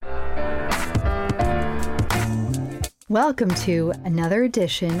Welcome to another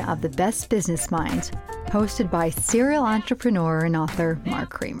edition of The Best Business Minds, hosted by serial entrepreneur and author Mark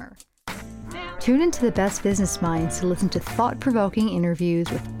Kramer. Tune into The Best Business Minds to listen to thought-provoking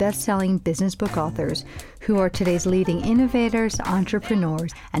interviews with best-selling business book authors who are today's leading innovators,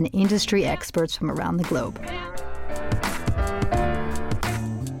 entrepreneurs, and industry experts from around the globe.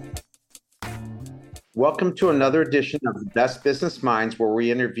 Welcome to another edition of The Best Business Minds, where we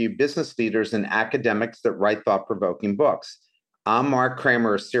interview business leaders and academics that write thought-provoking books. I'm Mark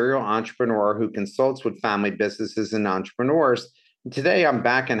Kramer, a serial entrepreneur who consults with family businesses and entrepreneurs. And today, I'm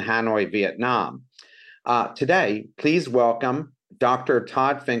back in Hanoi, Vietnam. Today, please welcome Dr.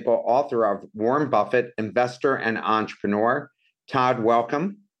 Todd Finkle, author of Warren Buffett, Investor and Entrepreneur. Todd,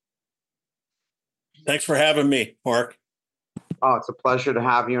 welcome. Thanks for having me, Mark. Oh, it's a pleasure to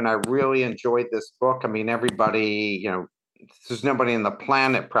have you, and I really enjoyed this book. I mean, everybody, there's nobody on the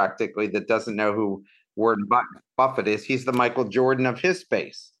planet practically that doesn't know who Warren Buffett is. He's the Michael Jordan of his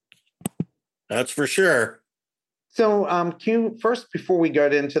space. That's for sure. So, can you first, before we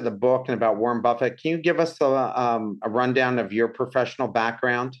get into the book and about Warren Buffett, can you give us a rundown of your professional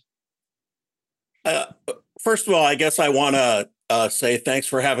background? First of all, I guess I want to say thanks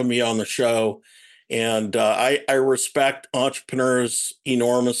for having me on the show. And I respect entrepreneurs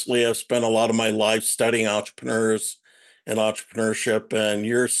enormously. I've spent a lot of my life studying entrepreneurs and entrepreneurship. And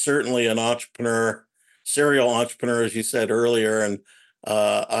you're certainly an entrepreneur, serial entrepreneur, as you said earlier. And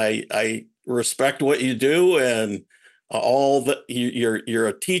I respect what you do and all that. You're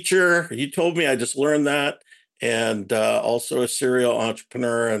a teacher. You told me, I just learned that. And also a serial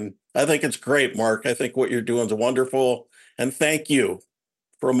entrepreneur. And I think it's great, Mark. I think what you're doing is wonderful. And thank you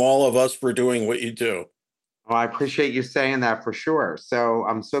from all of us for doing what you do. Well, I appreciate you saying that for sure. So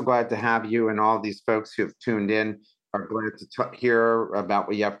I'm so glad to have you, and all these folks who have tuned in are glad to hear about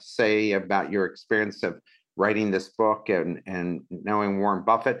what you have to say about your experience of writing this book and knowing Warren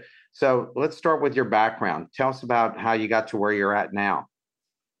Buffett. So let's start with your background. Tell us about how you got to where you're at now.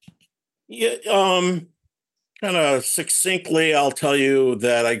 Yeah, kind of succinctly, I'll tell you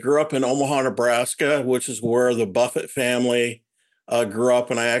that I grew up in Omaha, Nebraska, which is where the Buffett family grew up,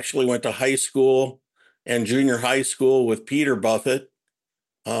 and I actually went to high school and junior high school with Peter Buffett,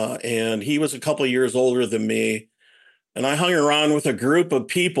 and he was a couple of years older than me. And I hung around with a group of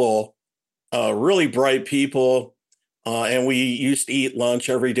people, really bright people, and we used to eat lunch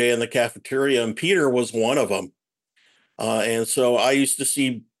every day in the cafeteria, and Peter was one of them. And so I used to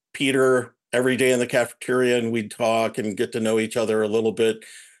see Peter every day in the cafeteria, and we'd talk and get to know each other a little bit.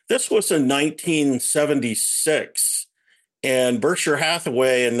 This was in 1976. And Berkshire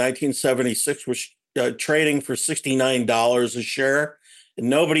Hathaway in 1976 was trading for $69 a share. And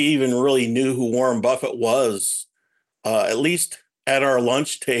nobody even really knew who Warren Buffett was, at least at our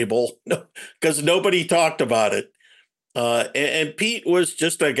lunch table, because nobody talked about it. And Pete was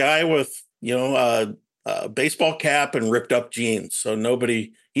just a guy with, a baseball cap and ripped up jeans. So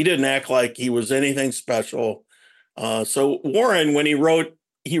he didn't act like he was anything special. So Warren, when he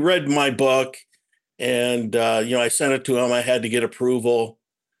read my book, and, I sent it to him. I had to get approval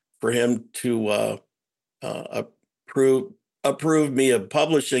for him to approve me of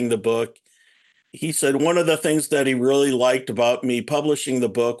publishing the book. He said one of the things that he really liked about me publishing the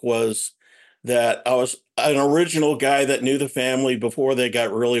book was that I was an original guy that knew the family before they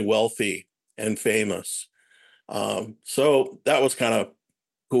got really wealthy and famous. So that was kind of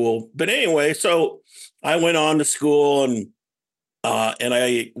cool. But anyway, so I went on to school and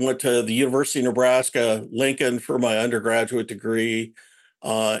I went to the University of Nebraska, Lincoln, for my undergraduate degree.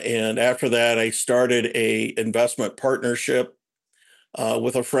 And after that, I started a investment partnership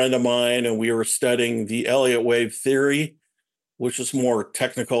with a friend of mine, and we were studying the Elliott wave theory, which is more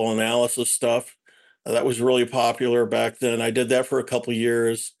technical analysis stuff. That was really popular back then. I did that for a couple of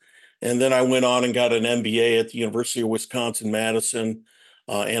years. And then I went on and got an MBA at the University of Wisconsin-Madison.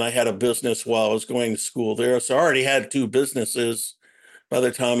 And I had a business while I was going to school there. So I already had two businesses by the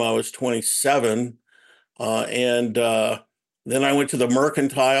time I was 27. And then I went to the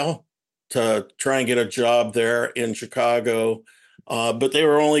Mercantile to try and get a job there in Chicago. But they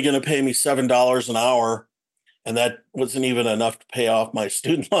were only going to pay me $7 an hour. And that wasn't even enough to pay off my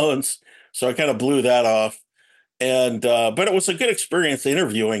student loans. So I kind of blew that off. And but it was a good experience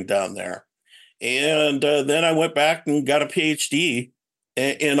interviewing down there. And then I went back and got a PhD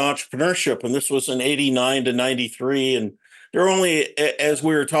in entrepreneurship. And this was in 89 to 93. And there were only, as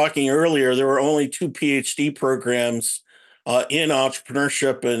we were talking earlier, there were only two PhD programs in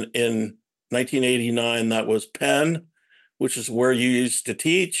entrepreneurship in 1989. That was Penn, which is where you used to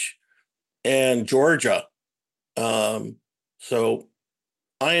teach, and Georgia. So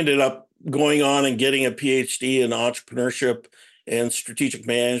I ended up going on and getting a PhD in entrepreneurship and strategic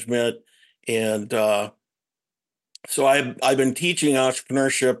management. And so I've been teaching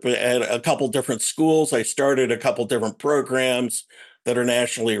entrepreneurship at a couple different schools. I started a couple different programs that are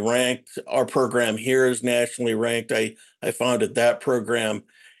nationally ranked. Our program here is nationally ranked. I founded that program.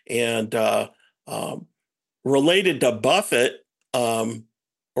 And um, related to Buffett,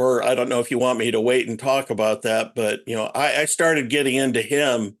 or I don't know if you want me to wait and talk about that, but I started getting into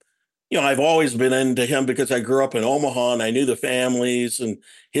him. I've always been into him because I grew up in Omaha and I knew the families and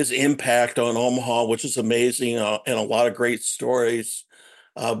his impact on Omaha, which is amazing, and a lot of great stories.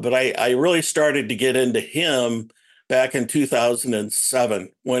 But I really started to get into him back in 2007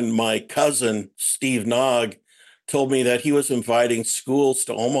 when my cousin, Steve Nog, told me that he was inviting schools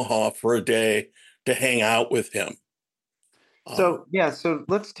to Omaha for a day to hang out with him. So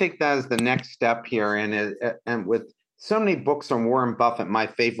let's take that as the next step here. And with so many books on Warren Buffett, my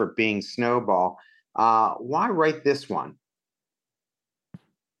favorite being Snowball, why write this one?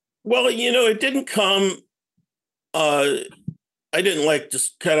 Well, it didn't come. I didn't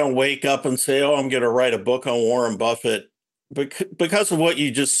just kind of wake up and say, "Oh, I'm going to write a book on Warren Buffett," because of what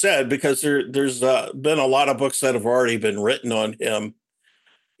you just said. Because there's been a lot of books that have already been written on him,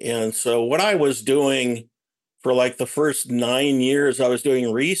 and so what I was doing for the first 9 years, I was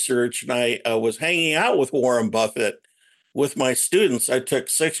doing research, and I was hanging out with Warren Buffett with my students. I took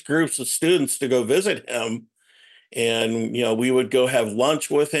 6 groups of students to go visit him. And, we would go have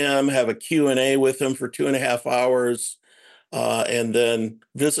lunch with him, have a Q&A with him for 2.5 hours, and then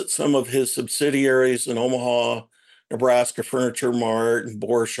visit some of his subsidiaries in Omaha, Nebraska Furniture Mart and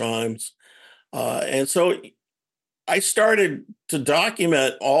Borsheim's. And so I started to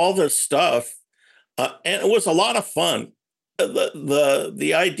document all this stuff, and it was a lot of fun.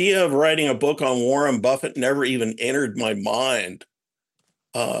 The idea of writing a book on Warren Buffett never even entered my mind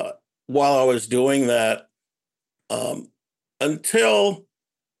while I was doing that. Until,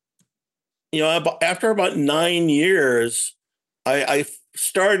 after about 9 years, I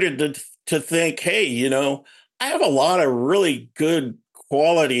started to think, hey, I have a lot of really good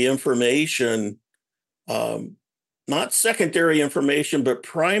quality information, not secondary information, but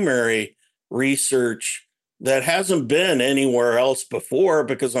primary research that hasn't been anywhere else before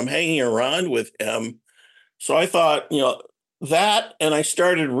because I'm hanging around with him. So I thought, that, and I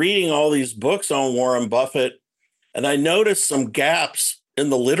started reading all these books on Warren Buffett. And I noticed some gaps in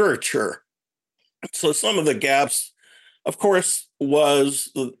the literature. So some of the gaps, of course,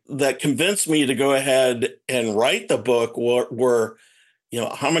 that convinced me to go ahead and write the book were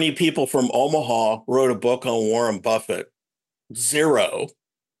how many people from Omaha wrote a book on Warren Buffett? 0.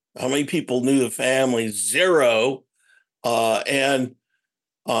 How many people knew the family? 0. And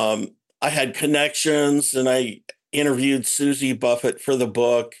I had connections, and I interviewed Susie Buffett for the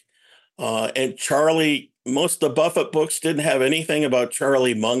book. And Charlie, most of the Buffett books didn't have anything about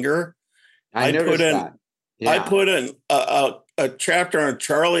Charlie Munger. I noticed that. Yeah. I put in a chapter on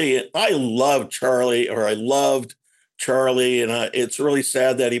Charlie. I loved Charlie, and it's really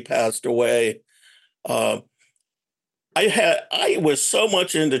sad that he passed away. I was so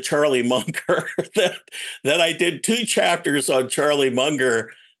much into Charlie Munger that I did 2 chapters on Charlie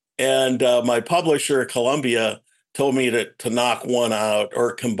Munger, and my publisher, Columbia, told me to knock one out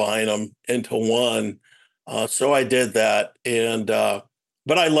or combine them into one. So I did that. And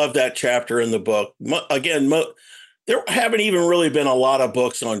but I love that chapter in the book. Again, there haven't even really been a lot of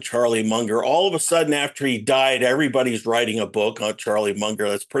books on Charlie Munger. All of a sudden, after he died, everybody's writing a book on Charlie Munger.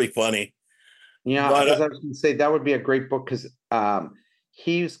 That's pretty funny. Yeah, because I was going to say that would be a great book because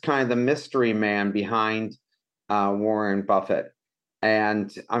he's kind of the mystery man behind Warren Buffett.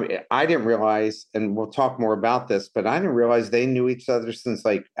 And I mean, I didn't realize, and we'll talk more about this, but I didn't realize they knew each other since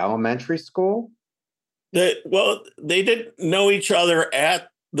elementary school. They didn't know each other at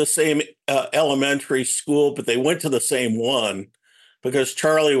the same elementary school, but they went to the same one because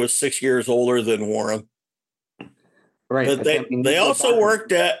Charlie was 6 years older than Warren. Right. But they also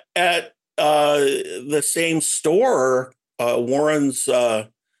worked at the same store, Warren's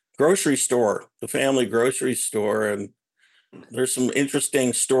grocery store, the family grocery store, and there's some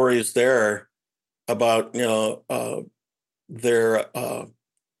interesting stories there about their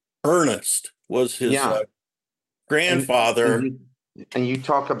Ernest was his grandfather. And you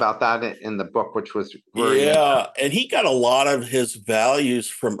talk about that in the book, which was and he got a lot of his values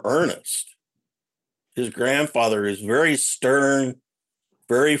from Ernest. His grandfather is very stern,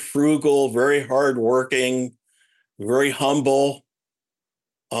 very frugal, very hardworking, very humble.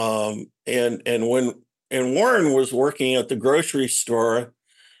 And when Warren was working at the grocery store,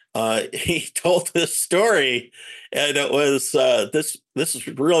 he told this story, and it was this is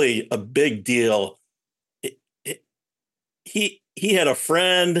really a big deal. It, it, he had a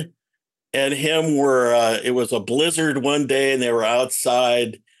friend and him were it was a blizzard one day and they were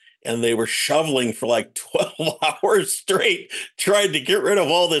outside and they were shoveling for like 12 hours straight trying to get rid of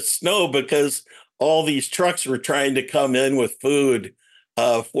all this snow because all these trucks were trying to come in with food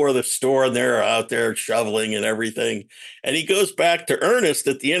for the store, and they're out there shoveling and everything. And he goes back to Ernest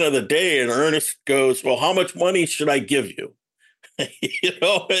at the end of the day, and Ernest goes, well, how much money should I give you?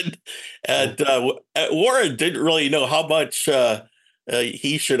 And Warren didn't really know how much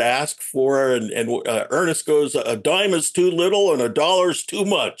he should ask for, and Ernest goes, a dime is too little and a dollar's too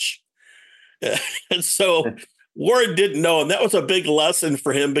much. And so Warren didn't know, and that was a big lesson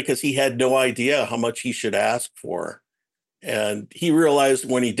for him because he had no idea how much he should ask for. And he realized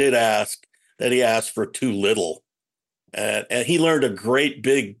when he did ask that he asked for too little. And he learned a great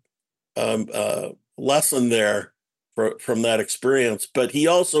big lesson there from that experience. But he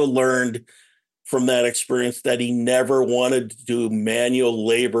also learned from that experience that he never wanted to do manual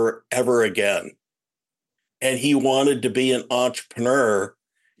labor ever again. And he wanted to be an entrepreneur.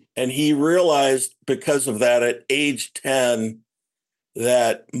 And he realized because of that at age 10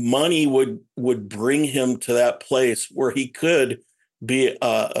 that money would bring him to that place where he could be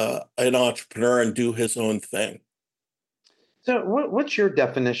an entrepreneur and do his own thing. So what's your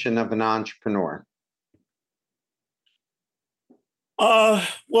definition of an entrepreneur?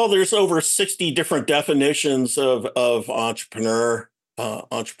 Well, there's over 60 different definitions of entrepreneur,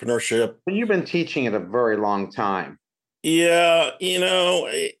 entrepreneurship. Well, you've been teaching it a very long time. Yeah,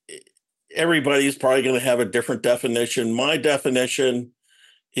 everybody's probably going to have a different definition. My definition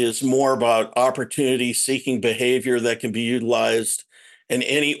is more about opportunity seeking behavior that can be utilized in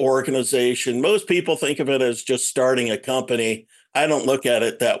any organization. Most people think of it as just starting a company. I don't look at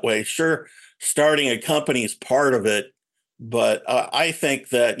it that way. Sure, starting a company is part of it, but I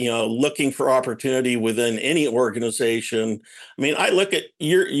think that, looking for opportunity within any organization. I mean, I look at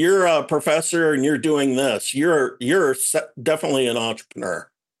you're a professor and you're doing this. You're definitely an entrepreneur.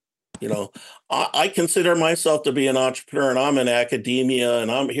 I consider myself to be an entrepreneur, and I'm in academia,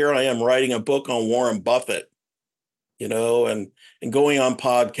 and I am writing a book on Warren Buffett, and going on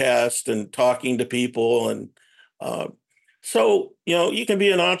podcasts and talking to people. And so, you can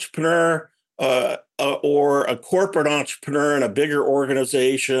be an entrepreneur or a corporate entrepreneur in a bigger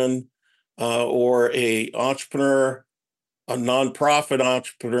organization, or a entrepreneur, a nonprofit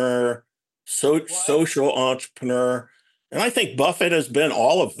entrepreneur, social entrepreneur. And I think Buffett has been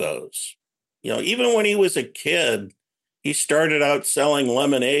all of those. Even when he was a kid, he started out selling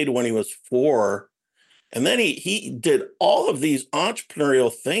lemonade when he was 4. And then he did all of these entrepreneurial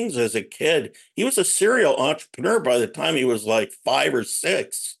things as a kid. He was a serial entrepreneur by the time he was like 5 or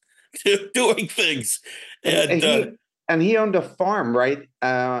 6, doing things. And he owned a farm, right?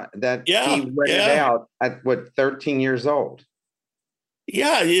 That he rented out at 13 years old.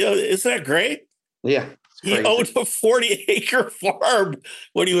 Yeah, isn't that great? Yeah. He owned a 40-acre farm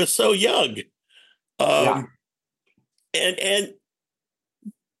when he was so young. And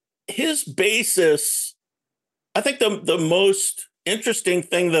his basis, I think the most interesting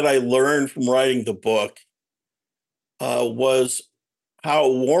thing that I learned from writing the book was how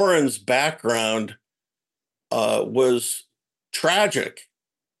Warren's background was tragic.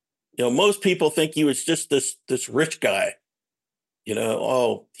 Most people think he was just this rich guy. He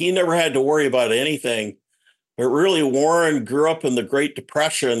never had to worry about anything. But really, Warren grew up in the Great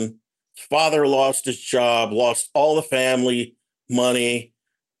Depression. His father lost his job, lost all the family money.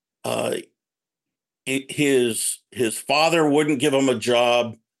 His father wouldn't give him a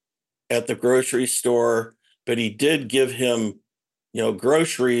job at the grocery store, but he did give him,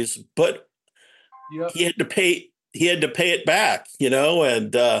 groceries. But he had to pay. He had to pay it back, and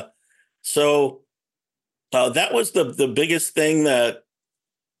so that was the biggest thing that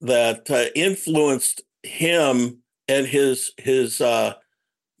influenced him. And his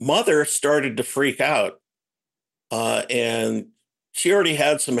mother started to freak out, and she already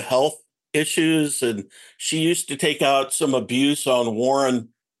had some health issues, and she used to take out some abuse on Warren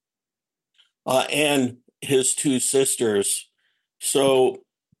and his 2 sisters. So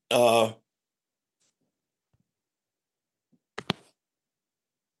there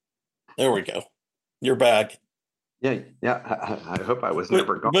we go. You're back. Yeah. I hope I was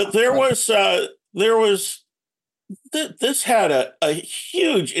never gone. But this had a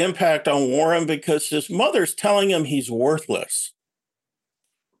huge impact on Warren because his mother's telling him he's worthless.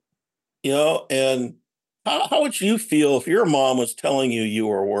 And how would you feel if your mom was telling you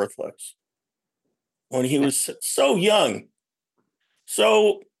were worthless when he was so young?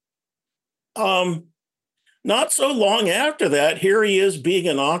 So not so long after that, here he is being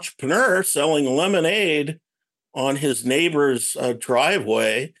an entrepreneur selling lemonade on his neighbor's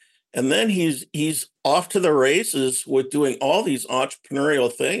driveway. And then he's off to the races with doing all these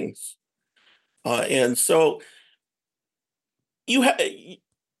entrepreneurial things. And so he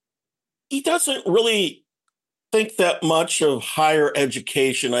doesn't really think that much of higher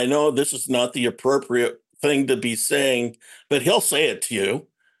education. I know this is not the appropriate thing to be saying, but he'll say it to you.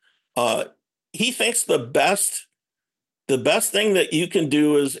 He thinks the best thing that you can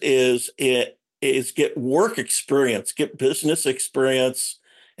do is get work experience, get business experience.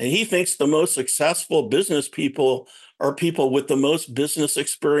 And he thinks the most successful business people are people with the most business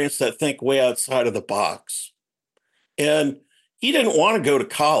experience that think way outside of the box. And he didn't want to go to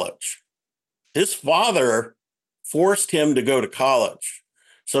college. His father forced him to go to college.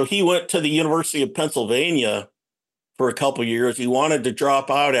 So he went to the University of Pennsylvania for a couple of years. He wanted to drop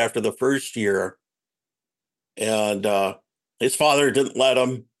out after the first year. And his father didn't let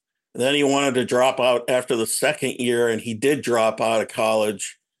him. And then he wanted to drop out after the second year, and he did drop out of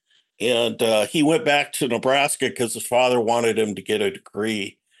college. And he went back to Nebraska because his father wanted him to get a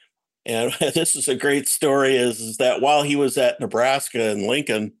degree. And this is a great story, is that while he was at Nebraska in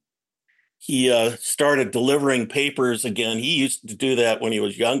Lincoln, he started delivering papers again. He used to do that when he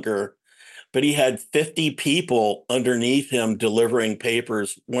was younger, but he had 50 people underneath him delivering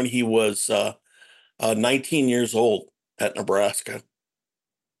papers when he was 19 years old at Nebraska.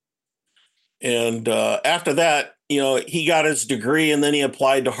 And after that, he got his degree, and then he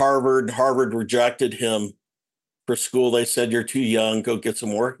applied to Harvard. Harvard rejected him for school. They said, "You're too young, go get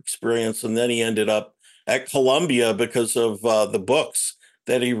some work experience." And then he ended up at Columbia because of the books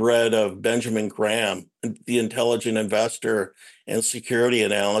that he read of Benjamin Graham, The Intelligent Investor and Security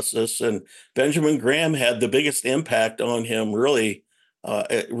Analysis. And Benjamin Graham had the biggest impact on him, really,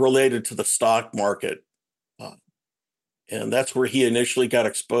 related to the stock market. And that's where he initially got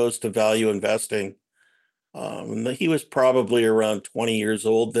exposed to value investing. He was probably around 20 years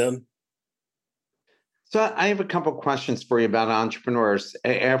old then. So I have a couple questions for you about entrepreneurs.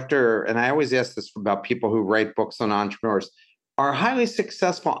 And I always ask this about people who write books on entrepreneurs. Are highly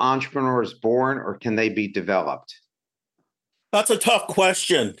successful entrepreneurs born, or can they be developed? That's a tough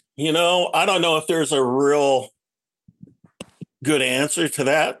question. I don't know if there's a real good answer to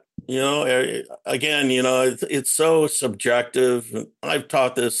that. Again, it's so subjective. I've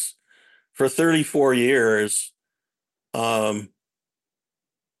taught this for 34 years. On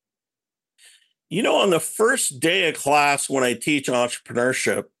the first day of class, when I teach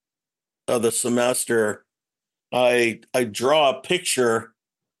entrepreneurship of the semester, I draw a picture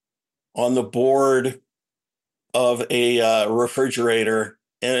on the board of a refrigerator,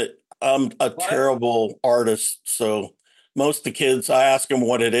 and I'm a terrible artist. So most of the kids, I ask them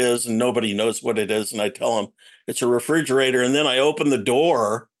what it is, and nobody knows what it is. And I tell them it's a refrigerator. And then I open the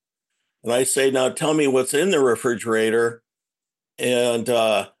door and I say, "Now tell me what's in the refrigerator." And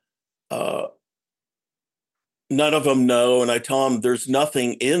none of them know. And I tell them there's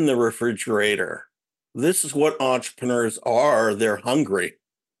nothing in the refrigerator. This is what entrepreneurs are. They're hungry,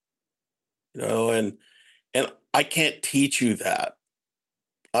 and I can't teach you that.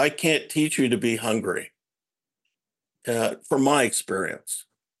 I can't teach you to be hungry, from my experience.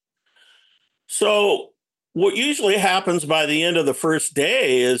 So what usually happens by the end of the first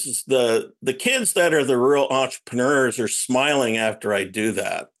day is the kids that are the real entrepreneurs are smiling after I do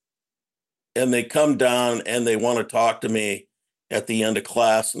that. And they come down and they want to talk to me at the end of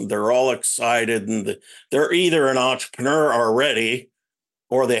class, and they're all excited, and they're either an entrepreneur already,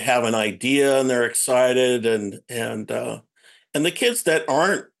 or they have an idea and they're excited. And the kids that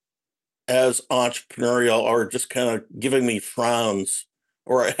aren't as entrepreneurial are just kind of giving me frowns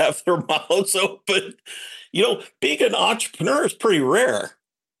or have their mouths open. Being an entrepreneur is pretty rare.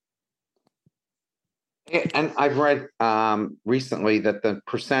 And I've read recently that the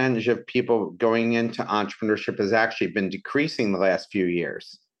percentage of people going into entrepreneurship has actually been decreasing the last few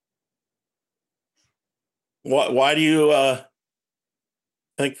years. Why do you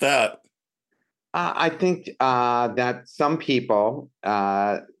think that? I think that some people,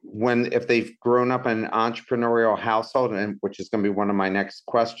 if they've grown up in an entrepreneurial household, and which is going to be one of my next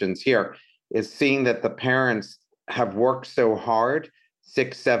questions here, is seeing that the parents have worked so hard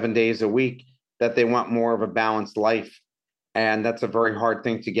 6-7 days a week that they want more of a balanced life. And that's a very hard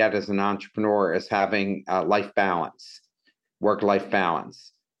thing to get as an entrepreneur, is having life balance, work-life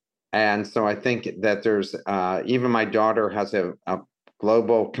balance. And so I think that there's, even my daughter has a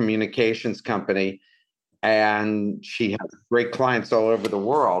global communications company, and she has great clients all over the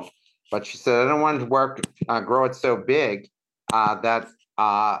world. But she said, "I don't want to grow it so big that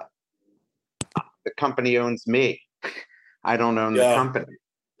the the company owns me. I don't own the Yeah. company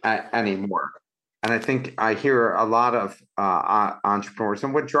anymore. And I think I hear a lot of entrepreneurs,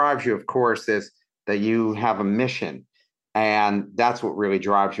 and what drives you, of course, is that you have a mission. And that's what really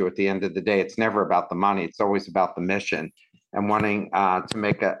drives you at the end of the day. It's never about the money, it's always about the mission and wanting to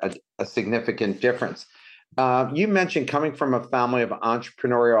make a significant difference. You mentioned coming from a family of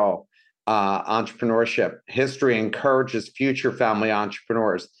entrepreneurship. History encourages future family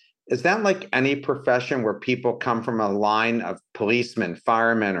entrepreneurs. Is that like any profession where people come from a line of policemen,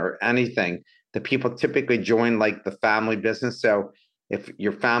 firemen, or anything that people typically join like the family business? So if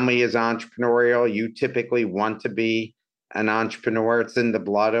your family is entrepreneurial, you typically want to be an entrepreneur. It's in the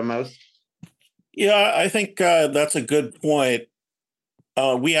blood almost. Yeah, I think that's a good point.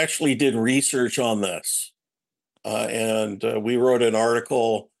 We actually did research on this, and we wrote an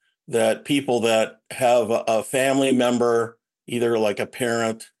article that people that have a family member, either like a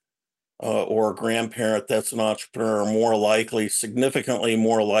parent or a grandparent that's an entrepreneur, are more likely, significantly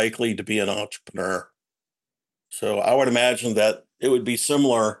more likely to be an entrepreneur. So I would imagine that it would be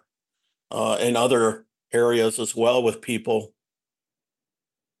similar in other areas as well with people.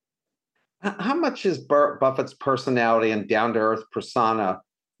 How much is Buffett's personality and down to earth persona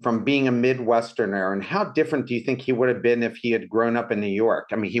from being a Midwesterner? And how different do you think he would have been if he had grown up in New York?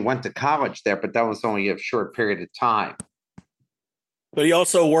 I mean, he went to college there, but that was only a short period of time. But he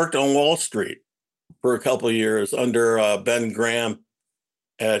also worked on Wall Street for a couple of years under Ben Graham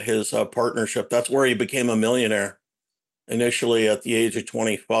at his partnership. That's where he became a millionaire initially at the age of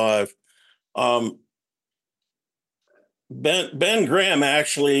 25. Um, Ben Graham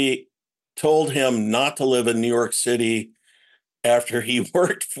actually told him not to live in New York City after he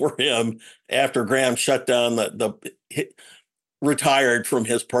worked for him, after Graham shut down retired from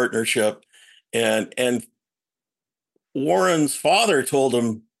his partnership. And Warren's father told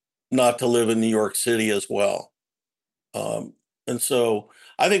him not to live in New York City as well. And so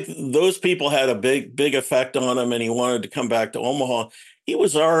I think those people had a big effect on him, and he wanted to come back to Omaha. He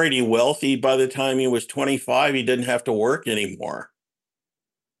was already wealthy by the time he was 25. He didn't have to work anymore.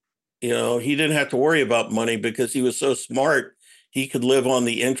 He didn't have to worry about money because he was so smart. He could live on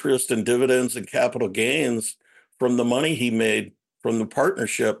the interest and dividends and capital gains from the money he made from the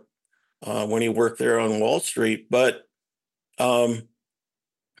partnership when he worked there on Wall Street. But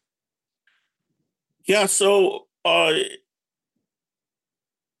yeah, so I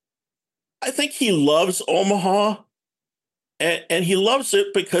think he loves Omaha, and he loves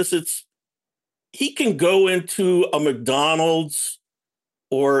it because he can go into a McDonald's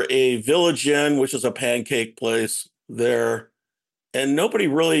or a Village Inn, which is a pancake place there, and nobody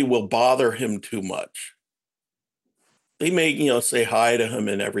really will bother him too much. They may, say hi to him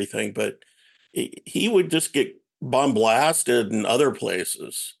and everything, but he would just get bomb blasted in other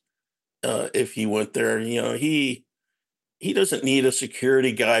places if he went there. He doesn't need a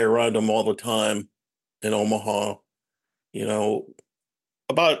security guy around him all the time in Omaha. You know,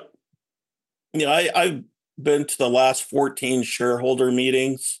 about I've been to the last 14 shareholder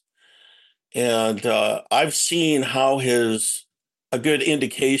meetings, and I've seen how a good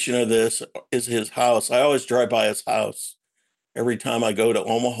indication of this is his house. I always drive by his house every time I go to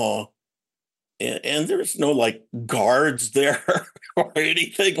Omaha, and there's no like guards there or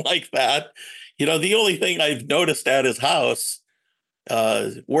anything like that. The only thing I've noticed at his house,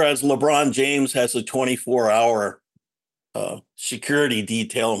 whereas LeBron James has a 24-hour security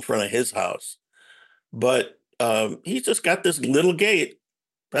detail in front of his house, but he's just got this little gate.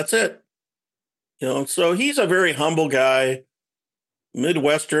 That's it. So he's a very humble guy.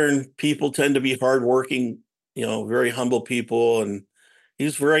 Midwestern people tend to be hardworking, very humble people, and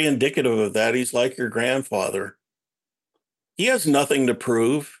he's very indicative of that. He's like your grandfather. He has nothing to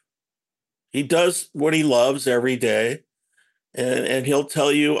prove. He does what he loves every day, and he'll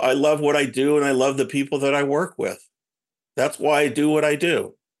tell you, I love what I do, and I love the people that I work with. That's why I do what I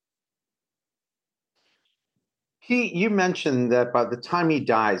do. You mentioned that by the time he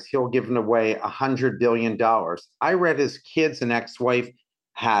dies, he'll give away $100 billion. I read his kids and ex-wife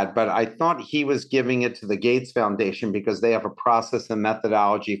had, but I thought he was giving it to the Gates Foundation because they have a process and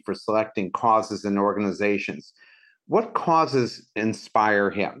methodology for selecting causes and organizations. What causes inspire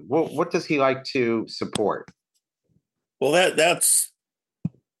him? What does he like to support? Well, that's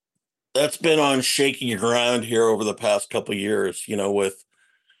been on shaky ground here over the past couple of years,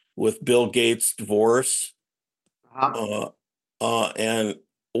 with Bill Gates' divorce. Uh-huh. And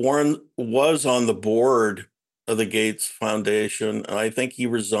Warren was on the board of the Gates Foundation, and I think he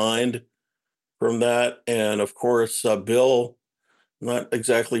resigned from that. And of course, Bill, not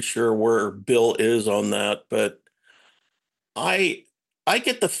exactly sure where Bill is on that, but I I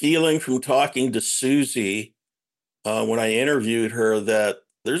get the feeling from talking to Susie when I interviewed her that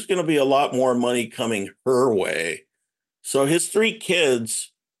there's going to be a lot more money coming her way. So his three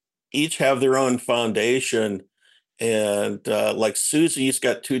kids each have their own foundation. And like Susie's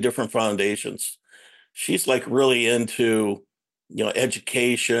got two different foundations. She's like really into,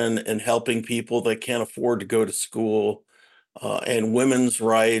 education and helping people that can't afford to go to school, and women's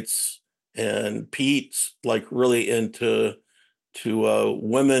rights. And Pete's like really into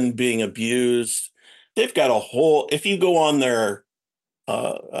women being abused. They've got a whole, if you go on their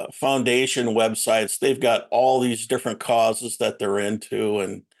foundation websites, they've got all these different causes that they're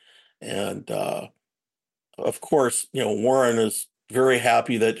into. And of course, Warren is very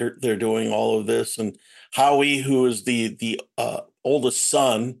happy that they're doing all of this. And Howie, who is the oldest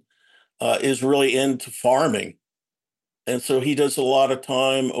son, is really into farming. And so he does a lot of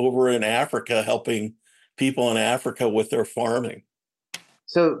time over in Africa helping people in Africa with their farming.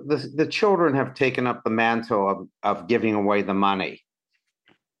 So the children have taken up the mantle of giving away the money.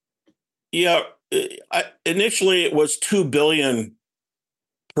 Yeah, initially it was $2 billion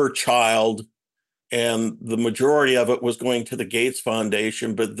per child, and the majority of it was going to the Gates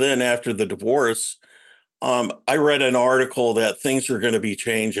Foundation. But then after the divorce, I read an article that things are going to be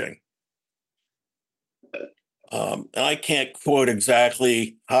changing. I can't quote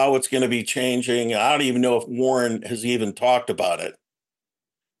exactly how it's going to be changing. I don't even know if Warren has even talked about it,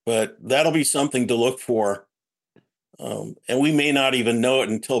 but that'll be something to look for. And we may not even know it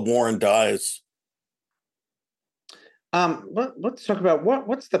until Warren dies. Let's talk about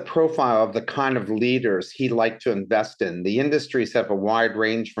what's the profile of the kind of leaders he'd like to invest in. The industries have a wide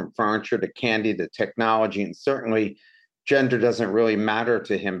range from furniture to candy to technology, and certainly gender doesn't really matter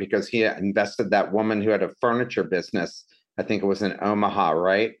to him because he invested that woman who had a furniture business. I think it was in Omaha,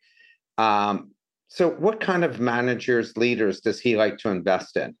 right? So what kind of managers, leaders does he like to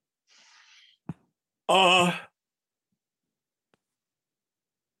invest in?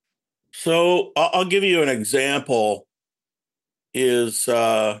 So I'll give you an example. This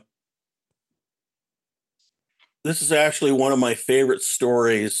is actually one of my favorite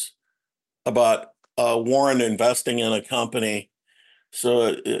stories about Warren investing in a company.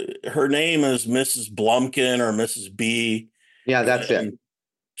 So her name is Mrs. Blumkin or Mrs. B. Yeah, that's it.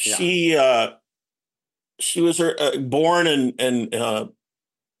 She was born in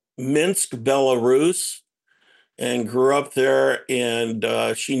Minsk, Belarus, and grew up there. And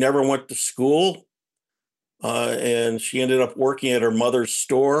she never went to school, and she ended up working at her mother's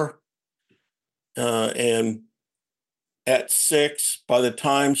store. And at 6, by the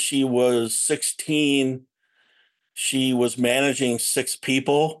time she was 16, she was managing 6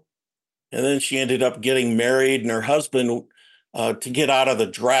 people. And then she ended up getting married, and her husband, to get out of the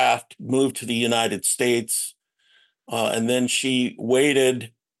draft, moved to the United States. And then she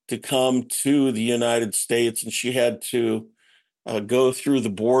waited to come to the United States, and she had to go through the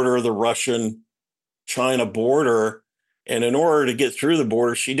border, the Russian-China border. And in order to get through the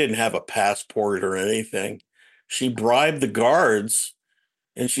border, she didn't have a passport or anything. She bribed the guards,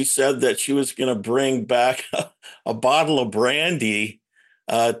 and she said that she was going to bring back a bottle of brandy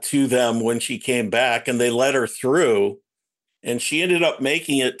to them when she came back, and they let her through. And she ended up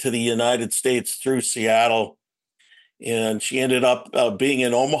making it to the United States through Seattle. And she ended up being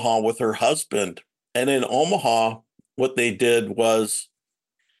in Omaha with her husband. And in Omaha, what they did was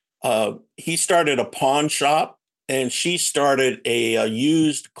he started a pawn shop, and she started a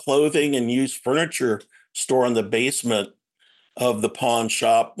used clothing and used furniture store in the basement of the pawn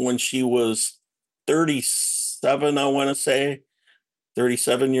shop when she was 37, I want to say,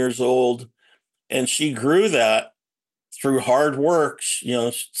 37 years old. And she grew that through hard work,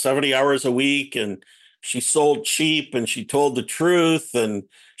 70 hours a week. And she sold cheap, and she told the truth. And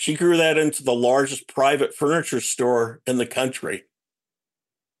she grew that into the largest private furniture store in the country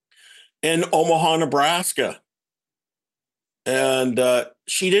in Omaha, Nebraska. And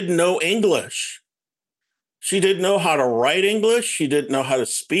she didn't know English. She didn't know how to write English. She didn't know how to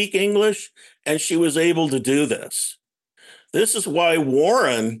speak English. And she was able to do this. This is why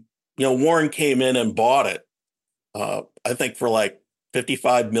Warren came in and bought it. I think for like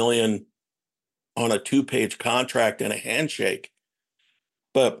 $55 million on a 2-page contract and a handshake.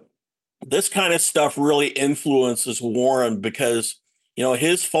 But this kind of stuff really influences Warren because,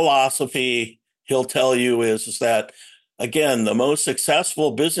 his philosophy, he'll tell you is that, again, the most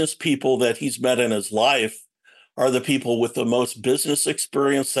successful business people that he's met in his life are the people with the most business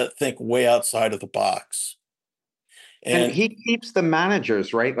experience that think way outside of the box. And he keeps the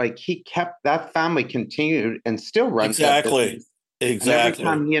managers, right? Like he kept that family continued and still runs that business. Exactly. And every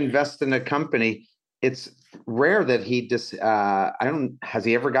time he invests in a company, it's rare that he just, has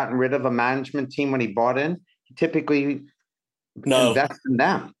he ever gotten rid of a management team when he bought in? He typically No, invests in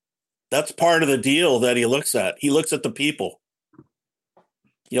them. that's part of the deal that he looks at. He looks at the people.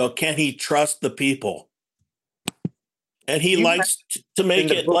 Can he trust the people? And he You likes to in make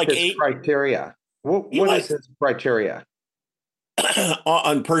the it book like his eight. criteria. He What is likes his criteria?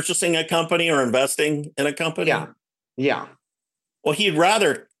 on purchasing a company or investing in a company. Yeah. Yeah. Well, he'd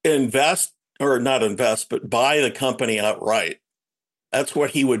rather invest or not invest, but buy the company outright. That's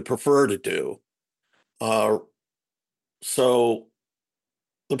what he would prefer to do. Uh, so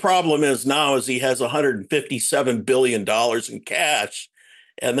the problem is now is he has $157 billion in cash,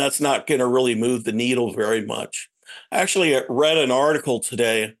 and that's not going to really move the needle very much. Actually, I read an article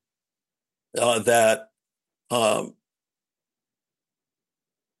today that um,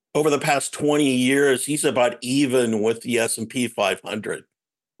 over the past 20 years, he's about even with the S&P 500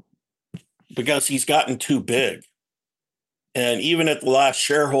 because he's gotten too big. And even at the last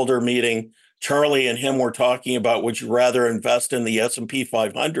shareholder meeting, Charlie and him were talking about, would you rather invest in the S&P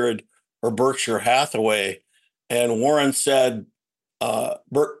 500 or Berkshire Hathaway? And Warren said,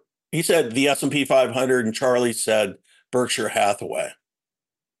 he said the S&P 500, and Charlie said Berkshire Hathaway.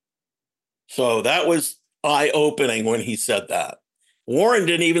 So that was eye-opening when he said that. Warren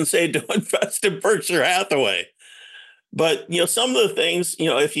didn't even say to invest in Berkshire Hathaway. But, some of the things,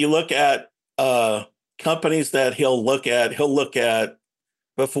 if you look at companies that he'll look at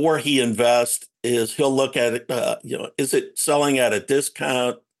before he invests is he'll look at it, is it selling at a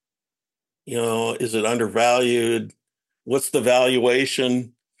discount? Is it undervalued? What's the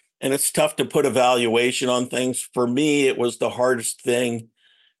valuation? And it's tough to put a valuation on things. For me, it was the hardest thing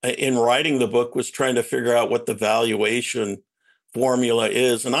in writing the book was trying to figure out what the valuation formula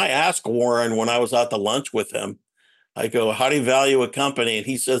is. And I asked Warren when I was out to lunch with him, I go, how do you value a company? And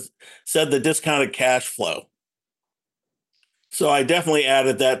he said the discounted cash flow. So I definitely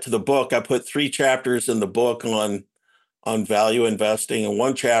added that to the book. I put 3 chapters in the book on value investing, and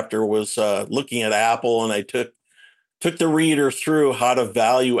one chapter was looking at Apple, and I took the reader through how to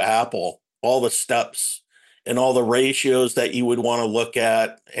value Apple, all the steps and all the ratios that you would want to look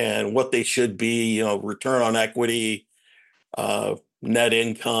at and what they should be, return on equity, net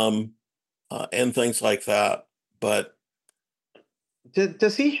income, and things like that. But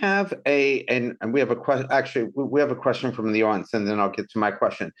Does he have and we have a question, actually, we have a question from the audience, and then I'll get to my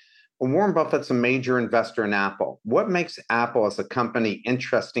question. When Warren Buffett's a major investor in Apple, what makes Apple as a company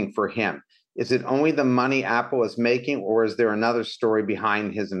interesting for him? Is it only the money Apple is making, or is there another story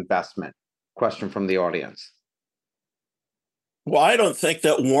behind his investment? Question from the audience. Well, I don't think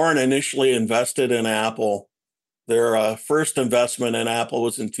that Warren initially invested in Apple. Their first investment in Apple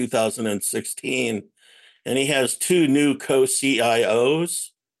was in 2016, and he has 2 new co-CIOs.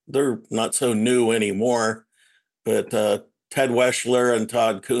 They're not so new anymore, but Ted Weschler and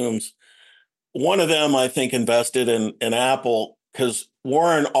Todd Coombs. One of them, I think, invested in Apple because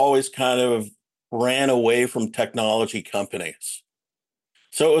Warren always kind of ran away from technology companies.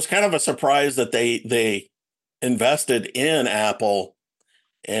 So it was kind of a surprise that they invested in Apple.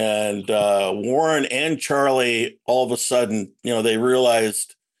 And Warren and Charlie, all of a sudden, they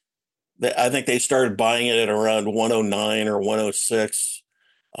realized that I think they started buying it at around 109 or 106.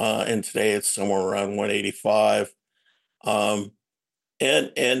 And today it's somewhere around 185. And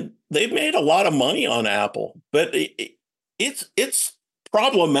they've made a lot of money on Apple, but it's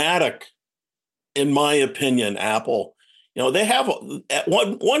problematic, in my opinion. Apple, they have at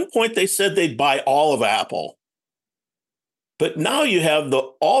one point they said they'd buy all of Apple, but now you have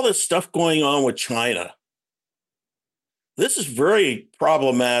all this stuff going on with China. This is very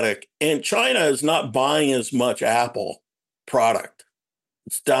problematic, and China is not buying as much Apple product.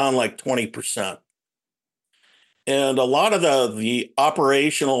 It's down like 20%. And a lot of the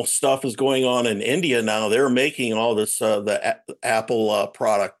operational stuff is going on in India now. They're making all this the Apple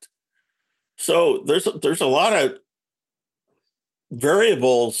product. So there's a lot of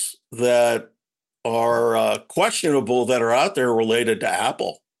variables that are questionable that are out there related to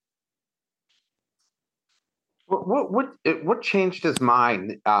Apple. What changed his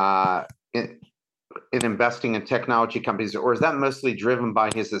mind in investing in technology companies, or is that mostly driven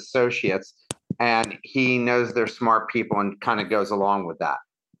by his associates? And he knows they're smart people and kind of goes along with that.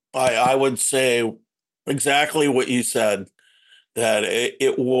 I would say exactly what you said, that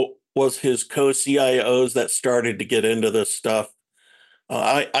it was his co-CIOs that started to get into this stuff.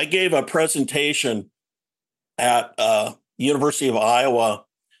 I gave a presentation at University of Iowa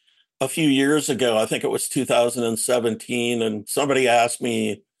a few years ago. I think it was 2017. And somebody asked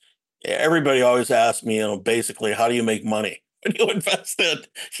me, everybody always asks me, basically, how do you make money when you invest in,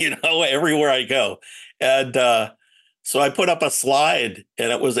 everywhere I go? And so I put up a slide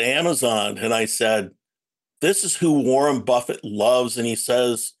and it was Amazon. And I said, this is who Warren Buffett loves. And he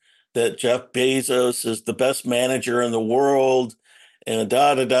says that Jeff Bezos is the best manager in the world and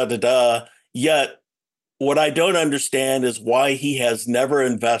da, da, da, da, da. Yet what I don't understand is why he has never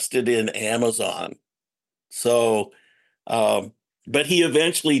invested in Amazon. So, but he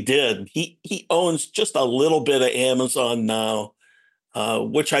eventually did. He owns just a little bit of Amazon now,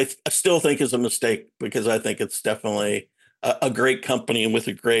 which I still think is a mistake because I think it's definitely a great company with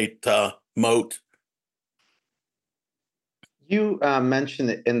a great moat. You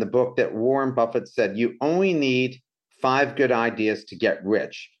mentioned in the book that Warren Buffett said you only need 5 good ideas to get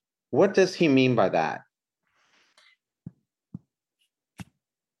rich. What does he mean by that?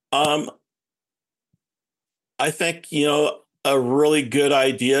 I think, a really good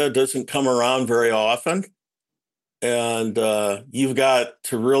idea doesn't come around very often. And you've got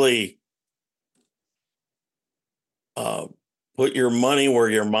to really put your money where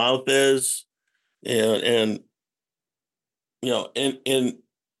your mouth is. And in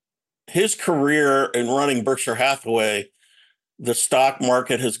his career in running Berkshire Hathaway, the stock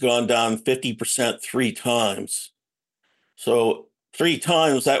market has gone down 50% 3 times. So 3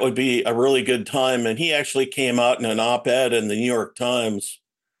 times, that would be a really good time. And he actually came out in an op-ed in the New York Times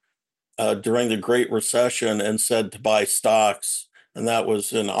during the Great Recession and said to buy stocks. And that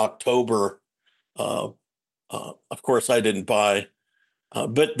was in October. Of course, I didn't buy,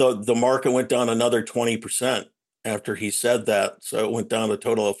 but the market went down another 20% after he said that. So it went down a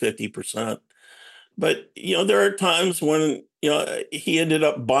total of 50%. But, there are times when, he ended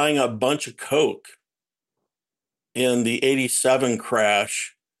up buying a bunch of Coke in the 87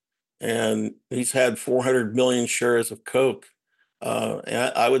 crash, and he's had 400 million shares of Coke.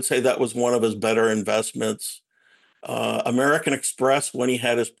 And I would say that was one of his better investments. American Express, when he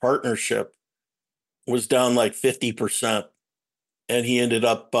had his partnership, was down like 50%. And he ended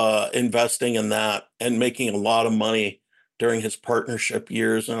up investing in that and making a lot of money during his partnership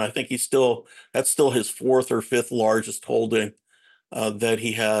years. And I think that's still his 4th or 5th largest holding that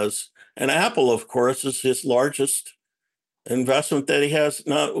he has. And Apple, of course, is his largest investment that he has.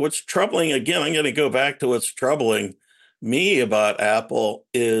 Now, what's troubling, again, I'm going to go back to what's troubling me about Apple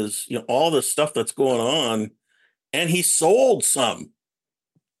is, all the stuff that's going on. And he sold some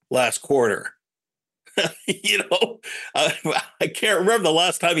last quarter. I can't remember the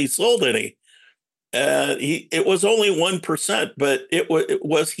last time he sold any. It was only 1%, but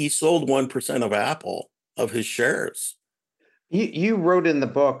he sold 1% of Apple, of his shares. You wrote in the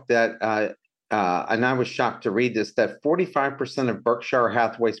book that, and I was shocked to read this, that 45% of Berkshire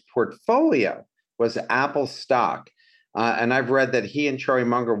Hathaway's portfolio was Apple stock. And I've read that he and Charlie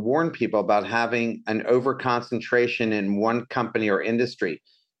Munger warned people about having an over-concentration in one company or industry.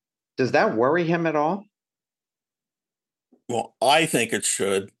 Does that worry him at all? Well, I think it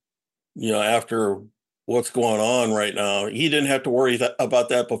should, after what's going on right now. He didn't have to worry about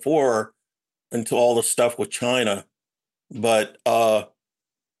that before until all the stuff with China. But no,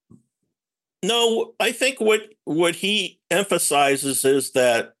 I think what he emphasizes is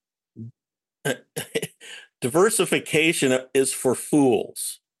that diversification is for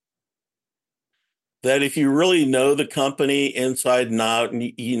fools. That if you really know the company inside and out, and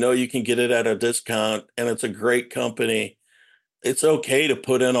you can get it at a discount, and it's a great company, it's okay to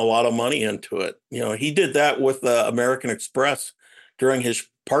put in a lot of money into it. He did that with American Express during his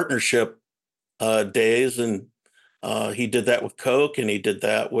partnership days, and he did that with Coke, and he did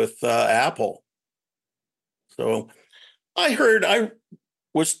that with Apple. So I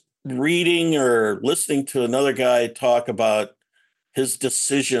was reading or listening to another guy talk about his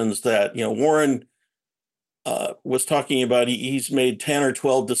decisions that, Warren was talking about. He's made 10 or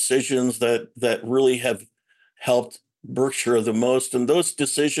 12 decisions that really have helped Berkshire the most. And those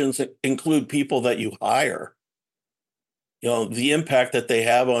decisions include people that you hire, the impact that they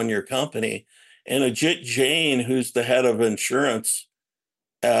have on your company. And Ajit Jain, who's the head of insurance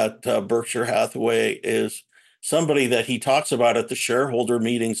at Berkshire Hathaway, is somebody that he talks about at the shareholder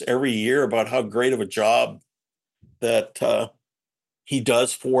meetings every year about how great of a job that he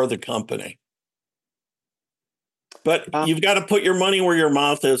does for the company. But you've got to put your money where your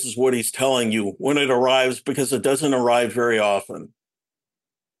mouth is what he's telling you when it arrives, because it doesn't arrive very often.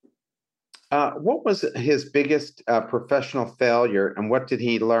 What was his biggest professional failure, and what did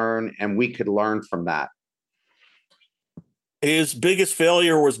he learn and we could learn from that? His biggest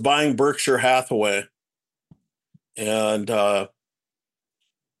failure was buying Berkshire Hathaway. And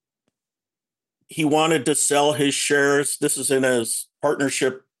he wanted to sell his shares. This is in his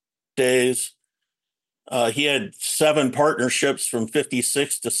partnership days. He had 7 partnerships from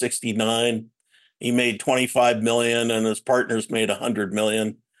 56 to 69. He made 25 million and his partners made 100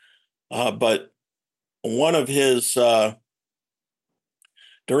 million. But one of his,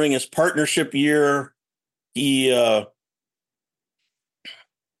 during his partnership year, he, oh,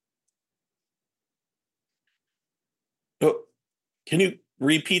 can you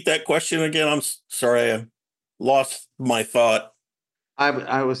repeat that question again? I'm sorry, I lost my thought.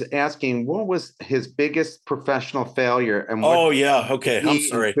 I was asking, what was his biggest professional failure, and what Oh, yeah. Okay. I'm he and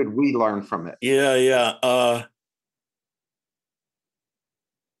sorry. could we learn from it? Yeah, yeah.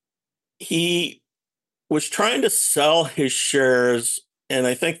 He was trying to sell his shares, and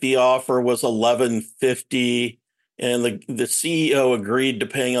I think the offer was 11.50, and the CEO agreed to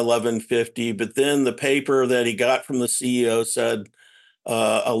paying 11.50, but then the paper that he got from the CEO said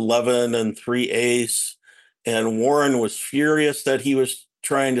 11 and 3/8, and Warren was furious that he was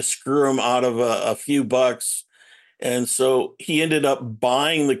trying to screw him out of a few bucks, and so he ended up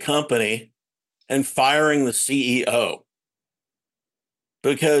buying the company and firing the CEO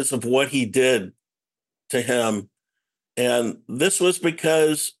because of what he did to him. And this was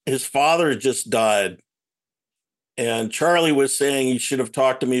because his father just died. And Charlie was saying, you should have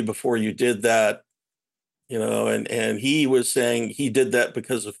talked to me before you did that, and he was saying he did that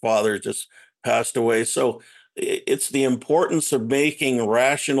because his father just passed away. So it's the importance of making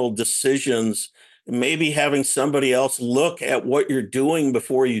rational decisions, maybe having somebody else look at what you're doing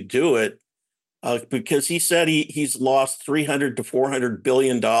before you do it. Because he said he's lost 300 to $400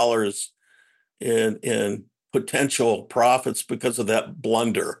 billion in potential profits because of that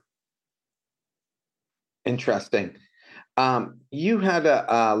blunder. Interesting. You had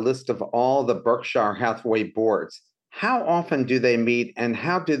a list of all the Berkshire Hathaway boards. How often do they meet, and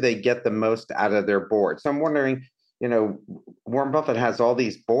how do they get the most out of their boards? I'm wondering, Warren Buffett has all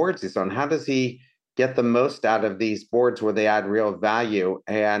these boards he's on. How does he get the most out of these boards where they add real value?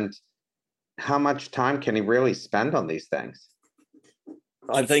 And how much time can he really spend on these things?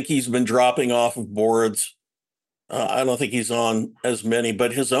 I think he's been dropping off of boards. I don't think he's on as many,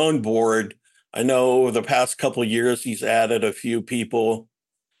 but his own board, I know over the past couple of years, he's added a few people.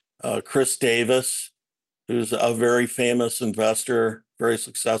 Chris Davis, who's a very famous investor, very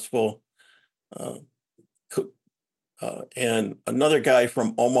successful. Uh, and another guy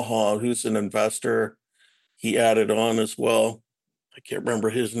from Omaha who's an investor, he added on as well. I can't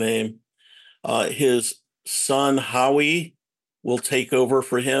remember his name. His son, Howie, will take over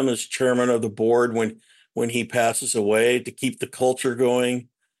for him as chairman of the board when he passes away to keep the culture going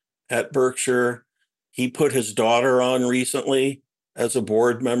at Berkshire. He put his daughter on recently as a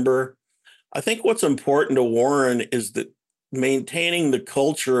board member. I think what's important to Warren is that maintaining the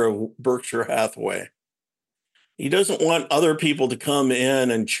culture of Berkshire Hathaway. He doesn't want other people to come in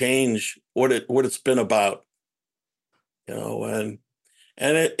and change what it's been about, and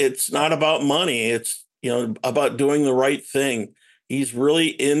it's not about money. It's about doing the right thing. He's really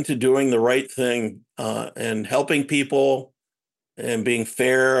into doing the right thing and helping people and being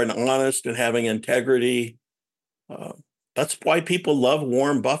fair and honest and having integrity. That's why people love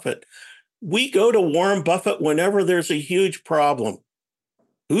Warren Buffett. We go to Warren Buffett whenever there's a huge problem.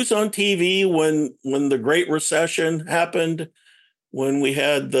 Who's on TV when the Great Recession happened? When we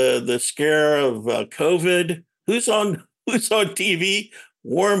had the scare of COVID? Who's on TV?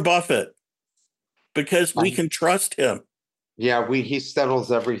 Warren Buffett, because we can trust him. Yeah, he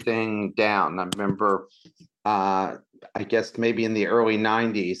settles everything down. I remember, I guess maybe in the early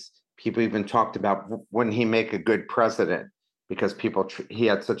 90s, people even talked about wouldn't he make a good president because he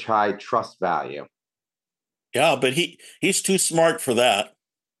had such high trust value. Yeah, but he's too smart for that.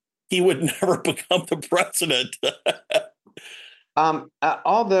 He would never become the president.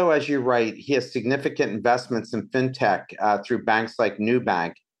 Although, as you write, he has significant investments in fintech through banks like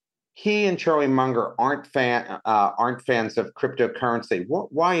Nubank. He and Charlie Munger aren't fans of cryptocurrency.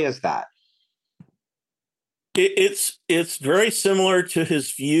 Why is that? It's very similar to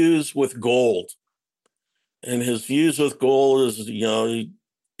his views with gold, and his views with gold is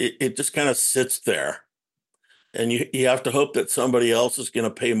it just kind of sits there, and you have to hope that somebody else is going to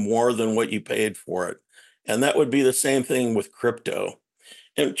pay more than what you paid for it, and that would be the same thing with crypto.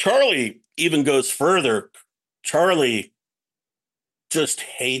 And Charlie even goes further. Charlie just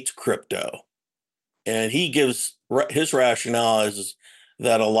hates crypto. And he gives his rationale is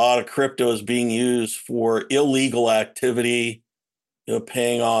that a lot of crypto is being used for illegal activity,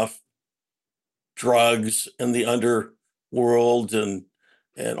 paying off drugs in the underworld and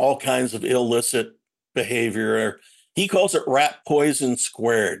all kinds of illicit behavior. He calls it rat poison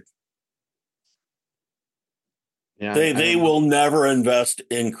squared. Yeah, they will never invest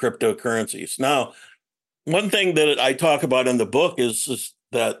in cryptocurrencies. Now, one thing that I talk about in the book is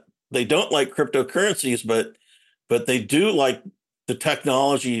that they don't like cryptocurrencies, but they do like the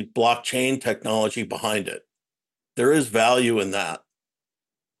technology, blockchain technology behind it. There is value in that.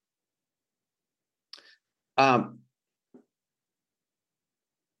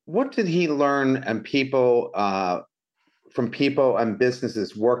 What did he learn and from people and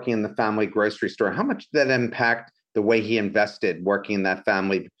businesses working in the family grocery store? How much did that impact the way he invested working in that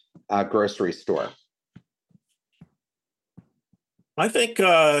family grocery store? I think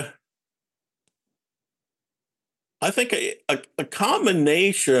a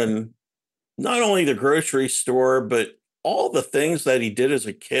combination, not only the grocery store, but all the things that he did as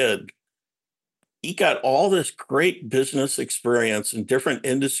a kid. He got all this great business experience in different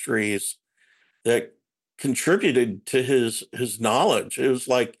industries that contributed to his knowledge. It was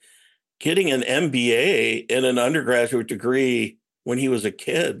like getting an MBA and an undergraduate degree when he was a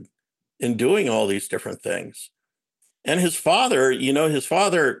kid and doing all these different things. And his father,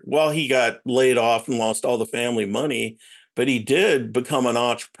 well, he got laid off and lost all the family money, but he did become an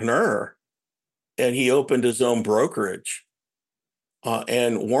entrepreneur and he opened his own brokerage.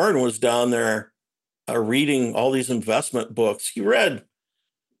 And Warren was down there reading all these investment books.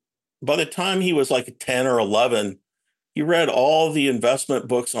 By the time he was like 10 or 11, he read all the investment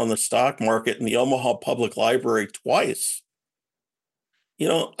books on the stock market in the Omaha Public Library twice.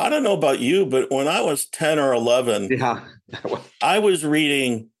 I don't know about you, but when I was 10 or 11, yeah, I was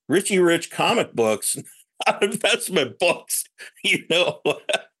reading Richie Rich comic books, not investment books,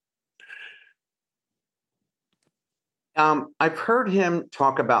 I've heard him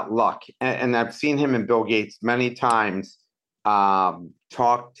talk about luck, and I've seen him and Bill Gates many times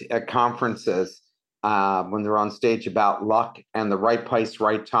talked at conferences when they're on stage about luck and the right place,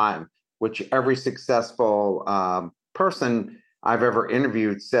 right time, which every successful person I've ever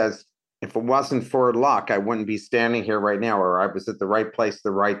interviewed says, if it wasn't for luck, I wouldn't be standing here right now, or I was at the right place,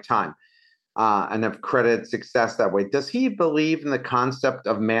 the right time, and have credited success that way. Does he believe in the concept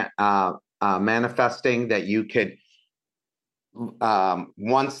of manifesting, that you could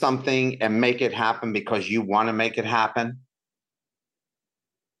want something and make it happen because you want to make it happen?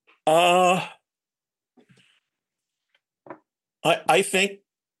 I think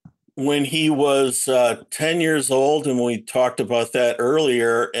when he was 10 years old, and we talked about that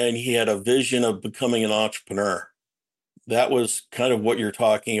earlier, and he had a vision of becoming an entrepreneur. That was kind of what you're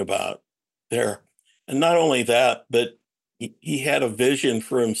talking about there. And not only that, but he had a vision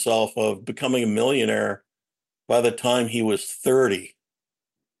for himself of becoming a millionaire by the time he was 30.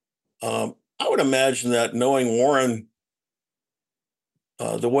 I would imagine that, knowing Warren,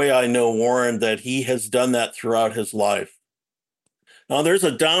 the way I know Warren, that he has done that throughout his life. Now, there's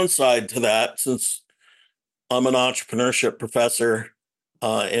a downside to that, since I'm an entrepreneurship professor,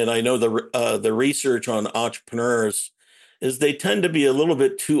 and I know the research on entrepreneurs is they tend to be a little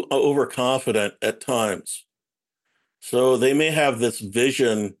bit too overconfident at times. So they may have this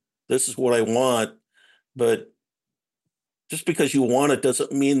vision, this is what I want, but just because you want it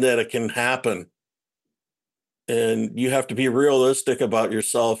doesn't mean that it can happen. And you have to be realistic about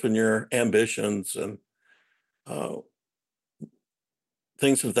yourself and your ambitions and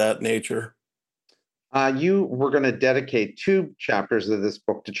things of that nature. You were going to dedicate 2 chapters of this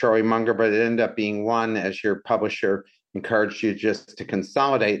book to Charlie Munger, but it ended up being 1 as your publisher encouraged you just to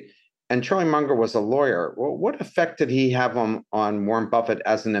consolidate. And Charlie Munger was a lawyer. Well, what effect did he have on Warren Buffett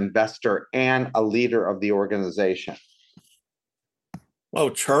as an investor and a leader of the organization? Oh,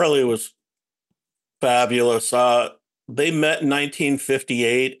 Charlie was fabulous. They met in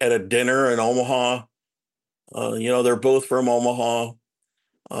 1958 at a dinner in Omaha. They're both from Omaha.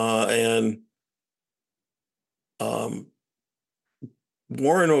 And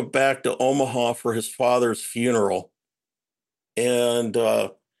Warren went back to Omaha for his father's funeral. And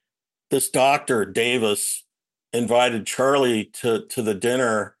this doctor, Davis, invited Charlie to the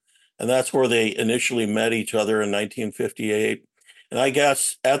dinner. And that's where they initially met each other in 1958. And I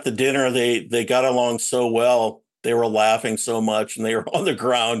guess at the dinner, they got along so well, they were laughing so much, and they were on the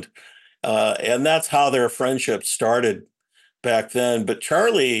ground. And that's how their friendship started back then. But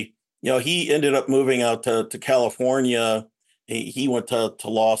Charlie, he ended up moving out to California. He went to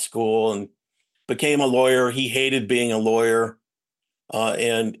law school and became a lawyer. He hated being a lawyer.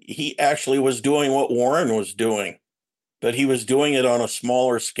 And he actually was doing what Warren was doing, but he was doing it on a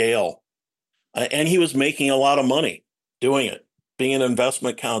smaller scale. And he was making a lot of money doing it, being an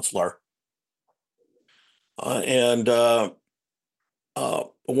investment counselor. Warren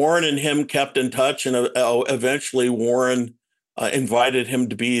and him kept in touch, and eventually Warren invited him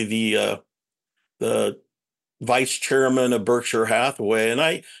to be the vice chairman of Berkshire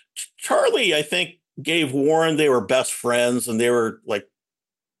Hathaway. Charlie, I think, gave Warren, they were best friends, and they were like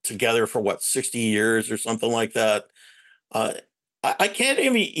together for 60 years or something like that. Uh, I can't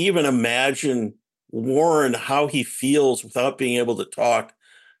even imagine Warren, how he feels without being able to talk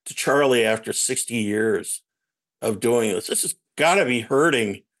to Charlie after 60 years of doing this. This has got to be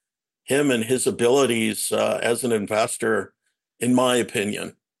hurting him and his abilities as an investor, in my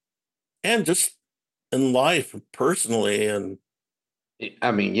opinion, and just in life personally. And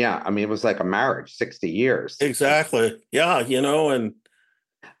I mean, yeah, I mean, it was like a marriage, 60 years. exactly. Yeah. And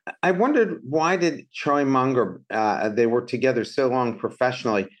I wondered, why did Troy Munger, they were together so long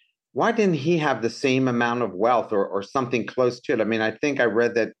professionally, why didn't he have the same amount of wealth or something close to it? I mean, I think I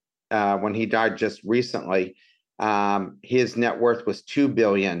read that when he died just recently, his net worth was $2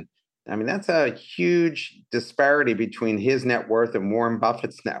 billion. I mean, that's a huge disparity between his net worth and Warren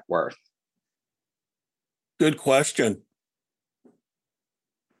Buffett's net worth. good question.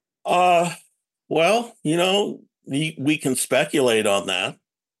 Well, we can speculate on that.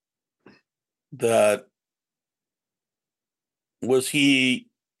 That was he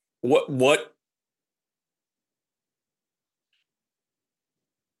what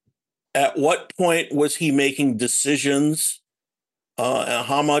at what point was he making decisions? And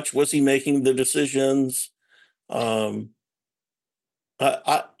how much was he making the decisions? Um,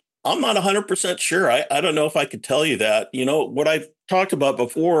 I I'm not 100% sure. I don't know if I could tell you that. What I've talked about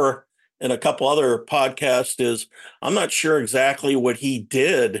before in a couple other podcasts is I'm not sure exactly what he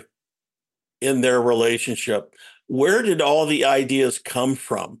did in their relationship. Where did all the ideas come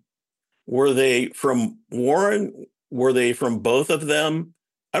from? Were they from Warren? Were they from both of them?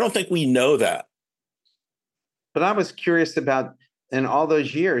 I don't think we know that. But I was curious about, in all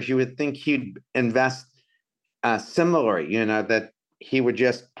those years, you would think he'd invest similarly, that he would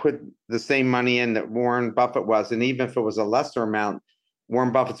just put the same money in that Warren Buffett was. And even if it was a lesser amount,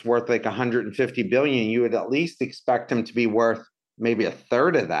 Warren Buffett's worth like 150 billion. You would at least expect him to be worth maybe a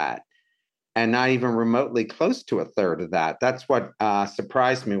third of that, and not even remotely close to a third of that. That's what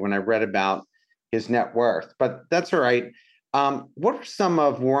surprised me when I read about his net worth. But that's all right. What are some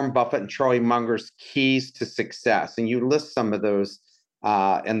of Warren Buffett and Charlie Munger's keys to success? And you list some of those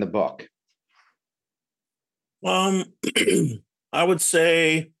in the book. I would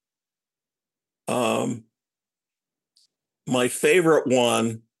say my favorite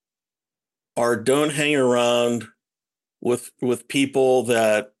one are don't hang around with people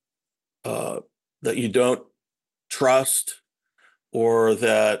that that you don't trust, or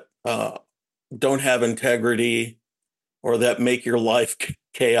that don't have integrity, or that make your life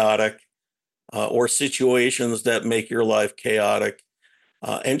chaotic, or situations that make your life chaotic.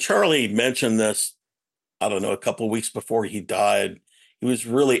 And Charlie mentioned this, I don't know, a couple of weeks before he died. He was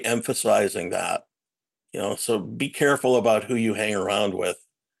really emphasizing that, so be careful about who you hang around with.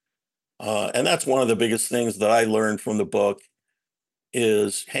 And that's one of the biggest things that I learned from the book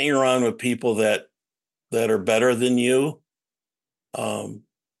is hang around with people that are better than you.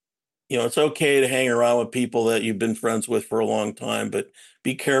 It's okay to hang around with people that you've been friends with for a long time, but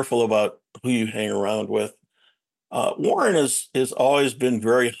be careful about who you hang around with. Warren has always been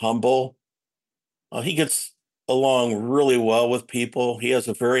very humble. He gets along really well with people. He has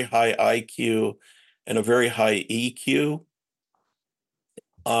a very high IQ and a very high EQ.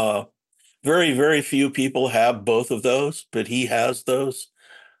 Very, very few people have both of those, but he has those.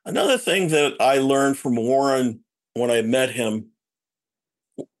 Another thing that I learned from Warren when I met him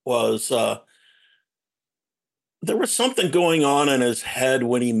was there was something going on in his head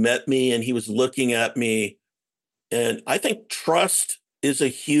when he met me and he was looking at me. And I think trust is a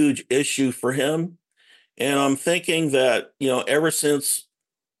huge issue for him. And I'm thinking that, ever since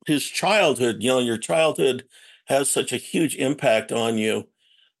his childhood, your childhood has such a huge impact on you,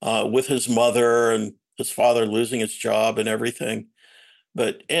 with his mother and his father losing his job and everything.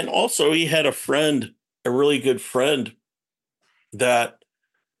 And also he had a really good friend that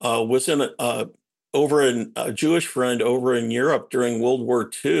was a Jewish friend over in Europe during World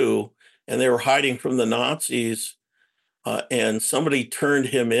War II, and they were hiding from the Nazis, and somebody turned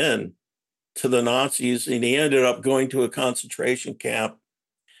him in to the Nazis, and he ended up going to a concentration camp,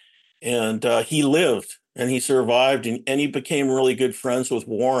 and he lived and he survived, and he became really good friends with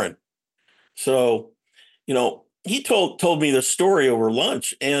Warren. So, he told me the story over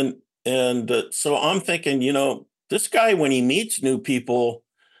lunch, and so I'm thinking, this guy, when he meets new people,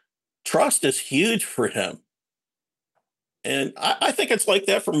 trust is huge for him. And I think it's like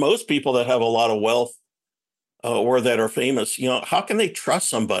that for most people that have a lot of wealth, or that are famous. How can they trust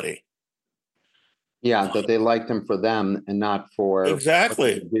somebody? Yeah, that they liked him for them and not for what they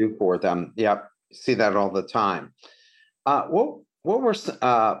Exactly. do for them. Yep, see that all the time. What were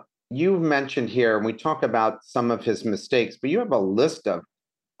you mentioned here, and we talk about some of his mistakes, but you have a list of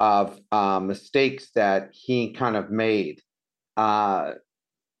of mistakes that he kind of made. Uh,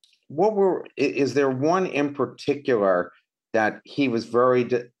 is there one in particular that he was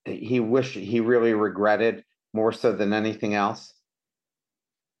he wished he really regretted more so than anything else?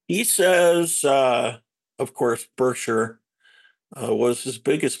 He says, of course, Berkshire was his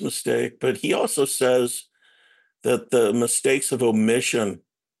biggest mistake, but he also says that the mistakes of omission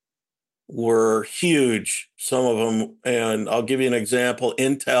were huge, some of them. And I'll give you an example.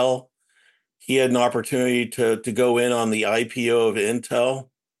 Intel, he had an opportunity to go in on the IPO of Intel,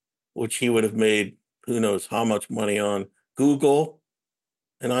 which he would have made who knows how much money on. Google,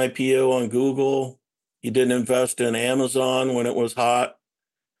 an IPO on Google. He didn't invest in Amazon when it was hot.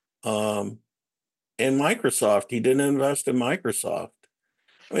 Um, and Microsoft, he didn't invest in Microsoft.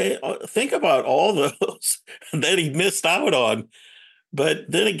 I mean, think about all those that he missed out on. But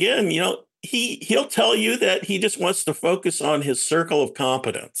then again, he'll tell you that he just wants to focus on his circle of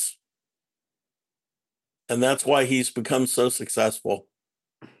competence. And that's why he's become so successful.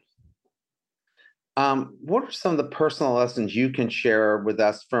 What are some of the personal lessons you can share with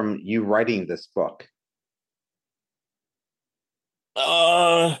us from you writing this book?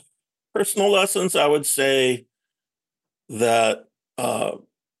 Personal lessons, I would say that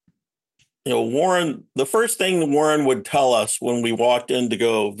Warren, the first thing Warren would tell us when we walked in to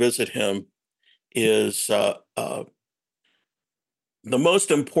go visit him is the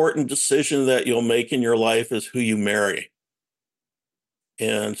most important decision that you'll make in your life is who you marry.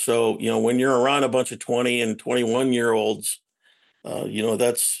 And so, when you're around a bunch of 20 and 21-year-olds,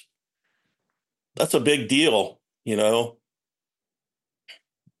 that's a big deal.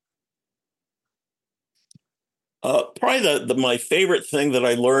 Probably my favorite thing that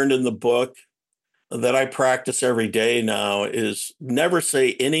I learned in the book that I practice every day now is never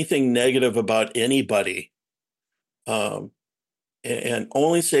say anything negative about anybody, and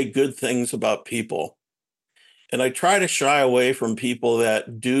only say good things about people. And I try to shy away from people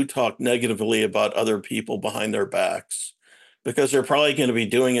that do talk negatively about other people behind their backs, because they're probably going to be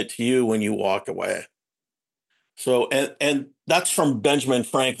doing it to you when you walk away. So, and that's from Benjamin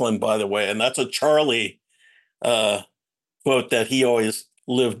Franklin, by the way, and that's a Charlie quote that he always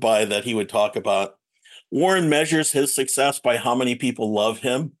lived by, that he would talk about. Warren measures his success by how many people love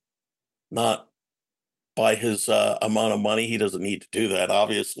him, not by his amount of money. He doesn't need to do that,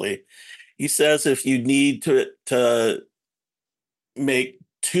 obviously. He says if you need to make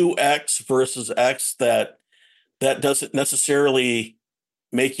 2x versus x, that doesn't necessarily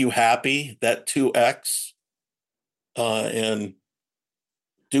make you happy, that 2x, and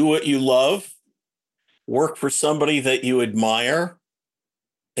do what you love, work for somebody that you admire,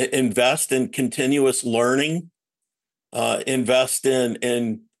 invest in continuous learning, invest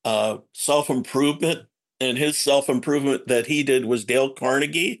in self-improvement. And his self-improvement that he did was Dale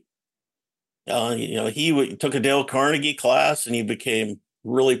Carnegie. He took a Dale Carnegie class and he became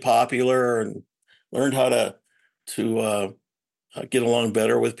really popular and learned how to get along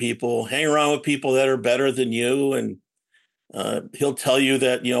better with people, hang around with people that are better than you. And he'll tell you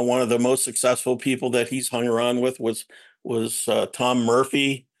that, one of the most successful people that he's hung around with was Tom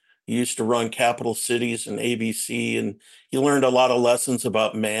Murphy. He used to run Capital Cities and ABC, and he learned a lot of lessons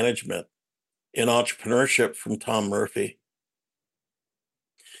about management and entrepreneurship from Tom Murphy.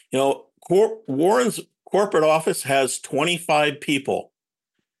 Warren's corporate office has 25 people,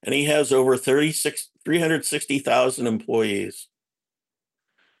 and he has over 360,000 employees.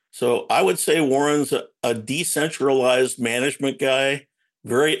 So I would say Warren's a decentralized management guy,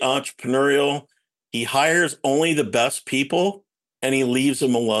 very entrepreneurial. He hires only the best people, and he leaves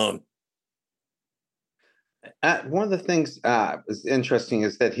them alone. One of the things is interesting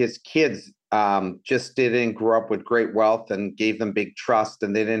is that his kids just didn't grow up with great wealth and gave them big trust,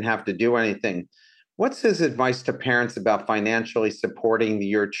 and they didn't have to do anything. What's his advice to parents about financially supporting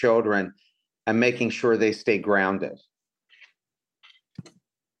your children and making sure they stay grounded?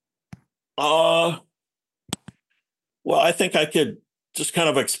 Well, I think I could just kind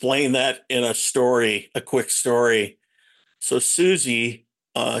of explain that in a quick story. So Susie,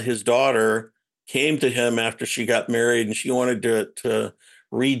 his daughter, came to him after she got married, and she wanted to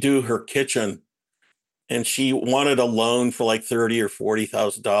redo her kitchen, and she wanted a loan for like $30,000 or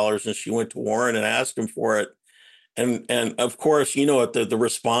 $40,000, and she went to Warren and asked him for it. And of course, you know what the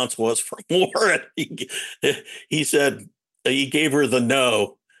response was from Warren. He said, he gave her the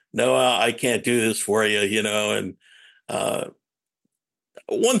no, I can't do this for you, And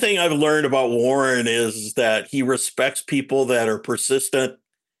one thing I've learned about Warren is that he respects people that are persistent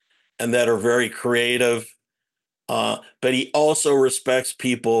and that are very creative. But he also respects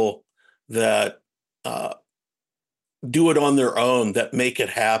people that do it on their own that make it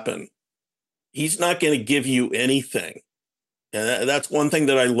happen. He's not going to give you anything. And that's one thing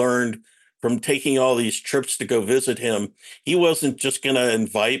that I learned from taking all these trips to go visit him. He wasn't just going to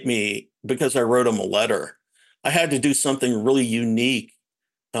invite me because I wrote him a letter. I had to do something really unique.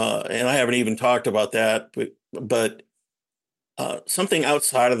 And I haven't even talked about that, but something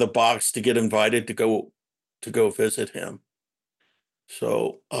outside of the box to get invited to go visit him.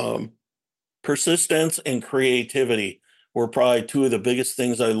 So persistence and creativity were probably two of the biggest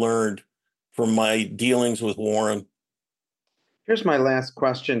things I learned from my dealings with Warren. Here's my last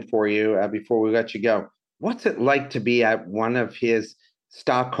question for you before we let you go. What's it like to be at one of his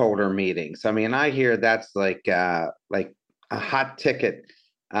stockholder meetings? I mean, I hear that's like a hot ticket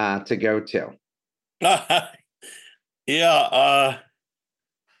to go to. Yeah.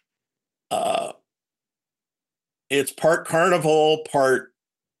 It's part carnival, part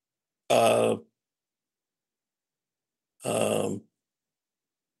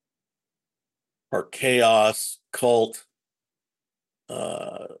chaos, cult.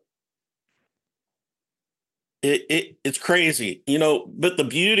 It's crazy, but the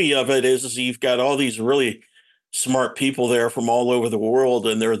beauty of it is you've got all these really smart people there from all over the world,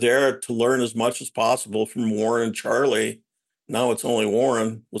 and they're there to learn as much as possible from Warren and Charlie. Now it's only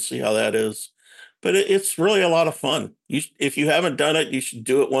Warren. We'll see how that is. But it's really a lot of fun. If you haven't done it, you should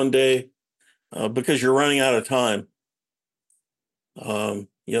do it one day because you're running out of time.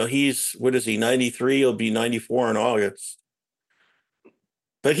 He's, what is he, 93? He'll be 94 in August.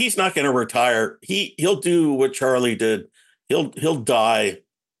 But he's not going to retire. He'll do what Charlie did. He'll die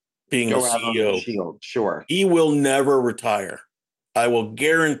being the CEO. Shield. Sure. He will never retire. I will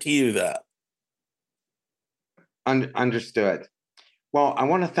guarantee you that. Understood. Well, I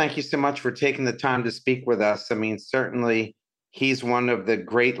want to thank you so much for taking the time to speak with us. I mean, certainly he's one of the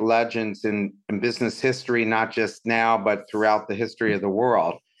great legends in business history, not just now, but throughout the history of the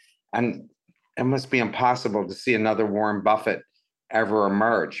world. And it must be impossible to see another Warren Buffett ever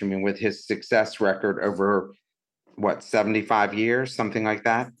emerge. I mean, with his success record over 75 years, something like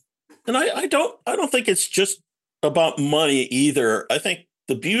that. And I don't think it's just about money either. I think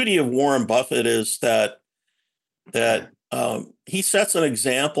the beauty of Warren Buffett is that he sets an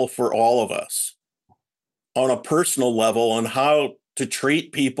example for all of us on a personal level on how to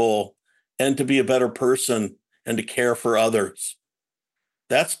treat people and to be a better person and to care for others.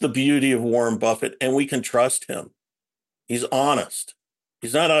 That's the beauty of Warren Buffett, and we can trust him. He's honest.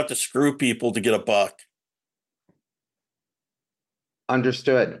 He's not out to screw people to get a buck.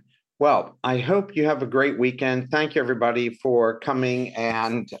 Understood. Well, I hope you have a great weekend. Thank you, everybody, for coming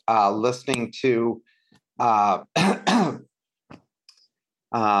and listening to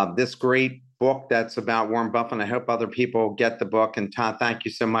this great book that's about Warren Buffett. I hope other people get the book. And Todd, thank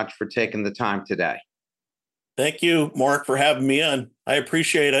you so much for taking the time today. Thank you, Mark, for having me on. I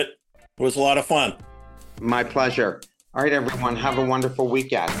appreciate it. It was a lot of fun. My pleasure. All right, everyone, have a wonderful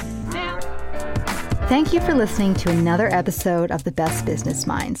weekend. Thank you for listening to another episode of The Best Business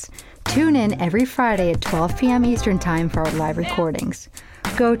Minds. Tune in every Friday at 12 p.m. Eastern Time for our live recordings.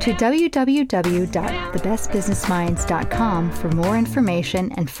 Go to www.thebestbusinessminds.com for more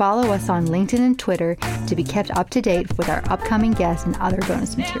information and follow us on LinkedIn and Twitter to be kept up to date with our upcoming guests and other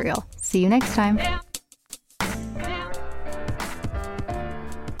bonus material. See you next time.